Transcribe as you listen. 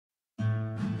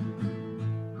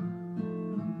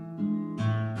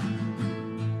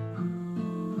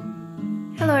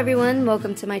Hello everyone,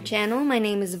 welcome to my channel. My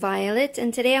name is Violet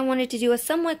and today I wanted to do a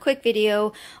somewhat quick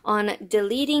video on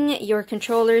deleting your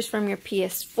controllers from your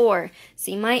PS4.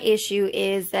 See, my issue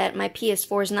is that my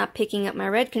PS4 is not picking up my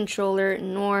red controller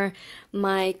nor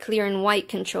my clear and white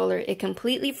controller. It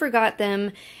completely forgot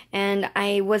them and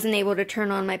I wasn't able to turn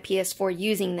on my PS4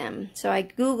 using them. So I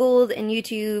googled and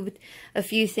YouTubed a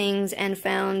few things and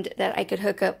found that I could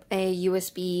hook up a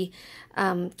USB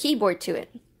keyboard to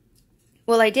it.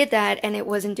 Well, I did that and it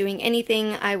wasn't doing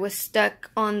anything. I was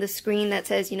stuck on the screen that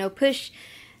says, push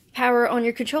power on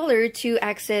your controller to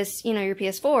access, your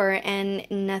PS4, and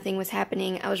nothing was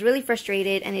happening. I was really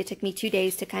frustrated and it took me 2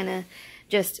 days to kind of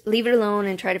just leave it alone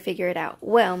and try to figure it out.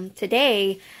 Well,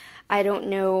 today, I don't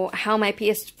know how my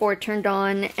PS4 turned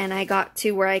on and I got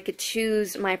to where I could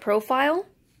choose my profile.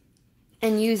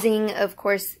 And using, of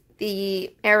course,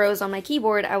 the arrows on my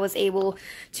keyboard, I was able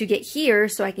to get here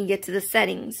so I can get to the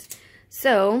settings.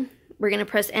 So we're going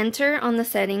to press enter on the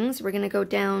settings. We're going to go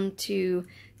down to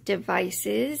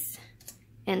devices,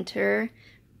 enter,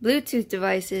 Bluetooth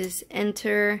devices,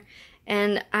 enter,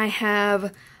 and I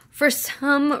have, for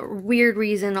some weird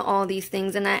reason, all these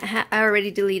things, and I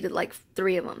already deleted like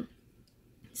 3 of them.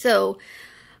 So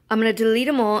I'm going to delete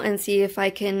them all and see if I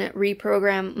can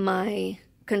reprogram my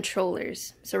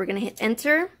controllers. So we're going to hit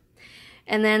enter,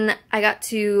 and then I got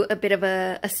to a bit of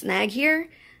a snag here.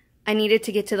 I needed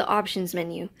to get to the options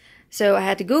menu. So I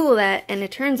had to Google that, and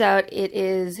it turns out it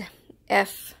is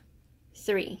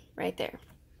F3 right there.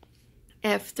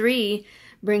 F3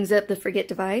 brings up the forget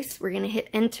device. We're going to hit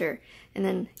enter, and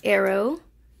then arrow,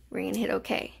 we're going to hit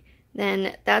OK.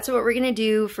 Then that's what we're going to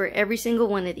do for every single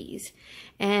one of these.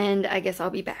 And I guess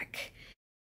I'll be back.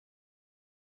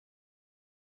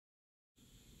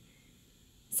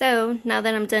 So now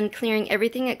that I'm done clearing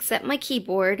everything except my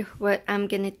keyboard, what I'm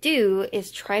going to do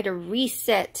is try to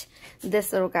reset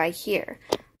this little guy here.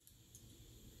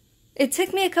 It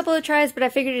took me a couple of tries, but I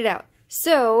figured it out.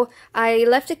 So I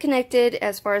left it connected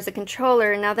as far as the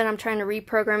controller. Now that I'm trying to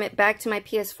reprogram it back to my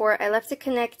PS4, I left it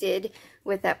connected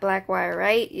with that black wire,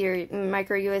 right? Your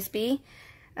micro USB.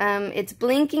 It's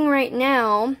blinking right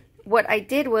now. What I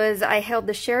did was I held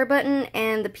the share button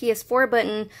and the PS4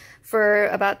 button for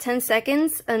about 10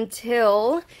 seconds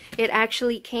until it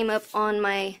actually came up on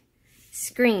my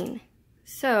screen.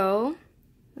 So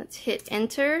let's hit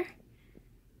enter.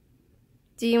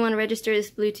 Do you want to register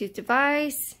this Bluetooth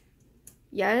device?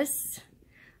 Yes.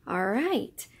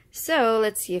 Alright. So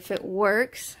let's see if it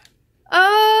works.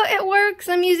 Oh, it works!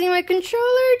 I'm using my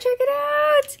controller! Check it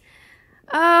out!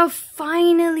 Oh,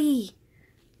 finally!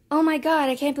 Oh my god,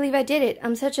 I can't believe I did it.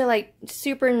 I'm such a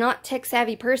super not tech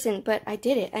savvy person, but I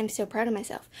did it. I'm so proud of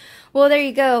myself. Well, there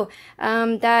you go.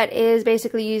 That is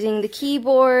basically using the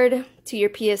keyboard to your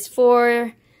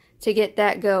PS4 to get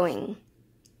that going.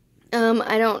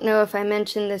 I don't know if I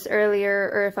mentioned this earlier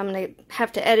or if I'm going to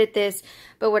have to edit this,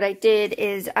 but what I did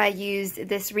is I used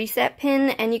this reset pin,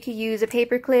 and you could use a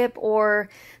paper clip or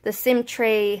the SIM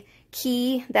tray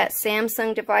key that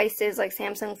Samsung devices like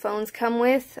Samsung phones come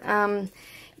with.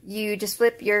 You just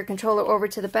flip your controller over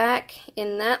to the back.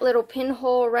 In that little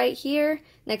pinhole right here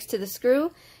next to the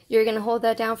screw, you're going to hold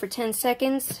that down for 10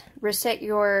 seconds, reset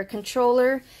your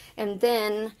controller, and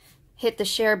then hit the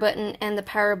share button and the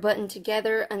power button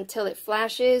together until it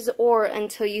flashes or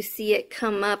until you see it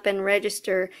come up and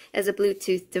register as a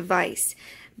Bluetooth device.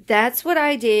 That's what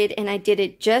I did, and I did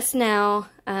it just now.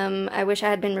 I wish I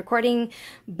had been recording,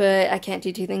 but I can't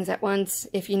do 2 things at once.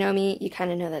 If you know me, you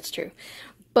kind of know that's true.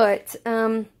 But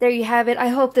there you have it. I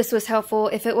hope this was helpful.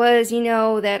 If it was, you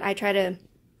know that I try to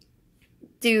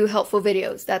do helpful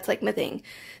videos. That's like my thing.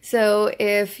 So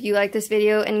if you like this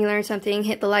video and you learned something,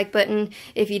 hit the like button.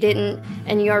 If you didn't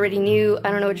and you already knew, I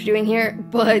don't know what you're doing here.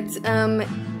 But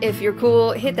if you're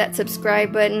cool, hit that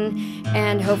subscribe button.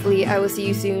 And hopefully I will see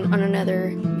you soon on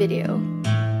another video.